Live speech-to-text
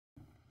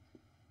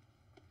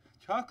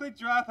Chocolate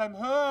drop, I'm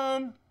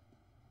home.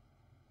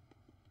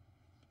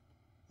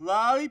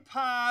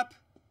 Lollipop.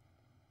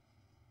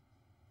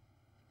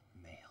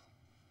 Mail.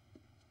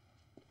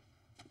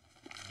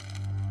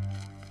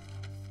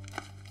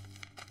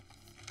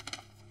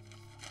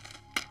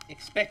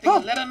 Expecting a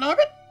letter,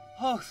 Norbit?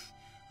 Oh,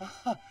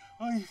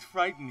 you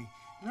frightened me.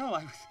 No,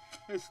 I was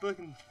just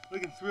looking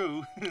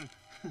through.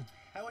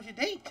 How was your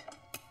date?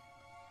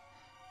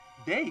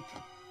 Date?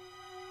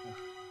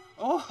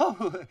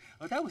 Oh,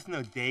 that was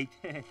no date.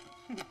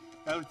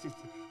 That was just,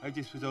 I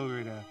just was over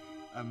at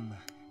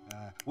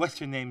what's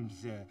her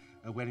name's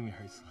wedding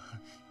rehearsal.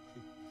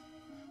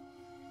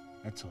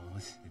 That's all. It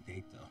was a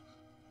date,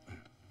 though.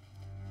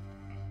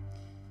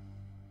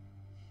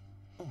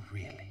 Oh,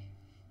 really?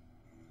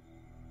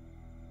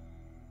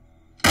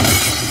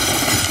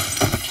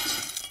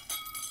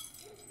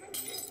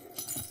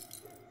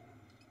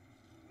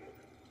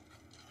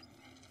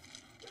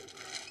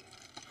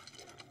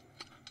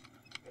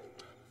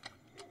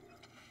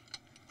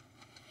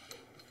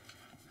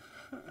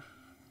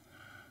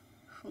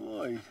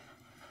 Lloyd,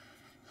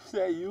 is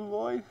that you,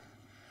 Lloyd?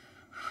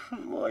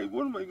 Lloyd,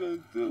 what am I gonna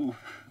do?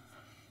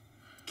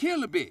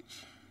 Kill the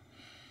bitch.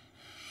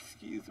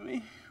 Excuse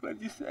me, what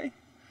did you say?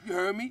 You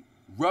heard me?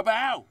 Rub her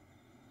out.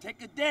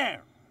 Take her down.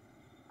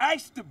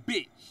 Ice the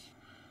bitch.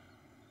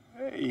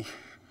 Hey,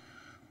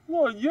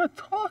 Lloyd, you're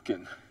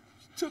talking.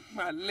 She took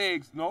my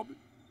legs, Norbit.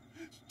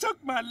 She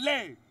took my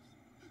legs.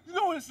 You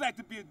know what it's like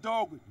to be a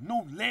dog with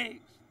no legs?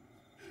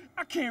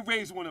 I can't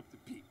raise one up to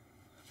pee.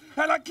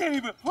 Hell, I can't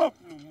even hump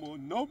no more,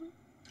 Norbit.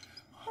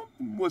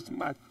 Humping was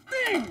my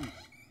thing.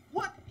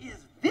 What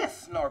is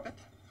this, Norbit?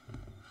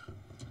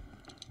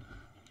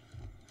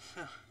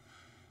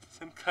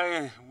 Some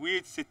kind of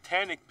weird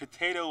satanic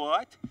potato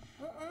art?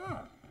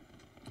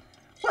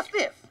 What's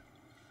this?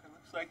 It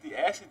looks like the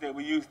acid that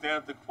we used down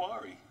at the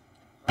quarry.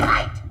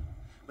 Right!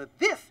 But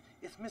this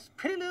is Miss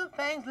Pretty Little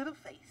Thing's little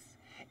face.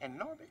 And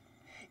Norbit,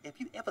 if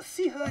you ever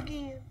see her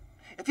again,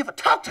 if you ever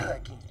talk to her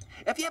again,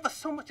 if you ever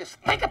so much as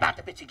think about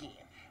the bitch again,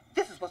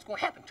 this is what's gonna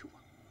happen to her.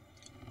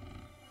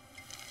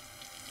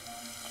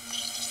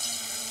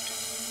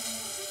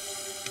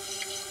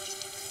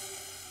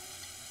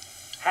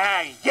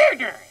 How you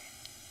doing?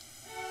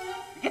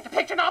 You get the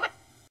picture, Norbit?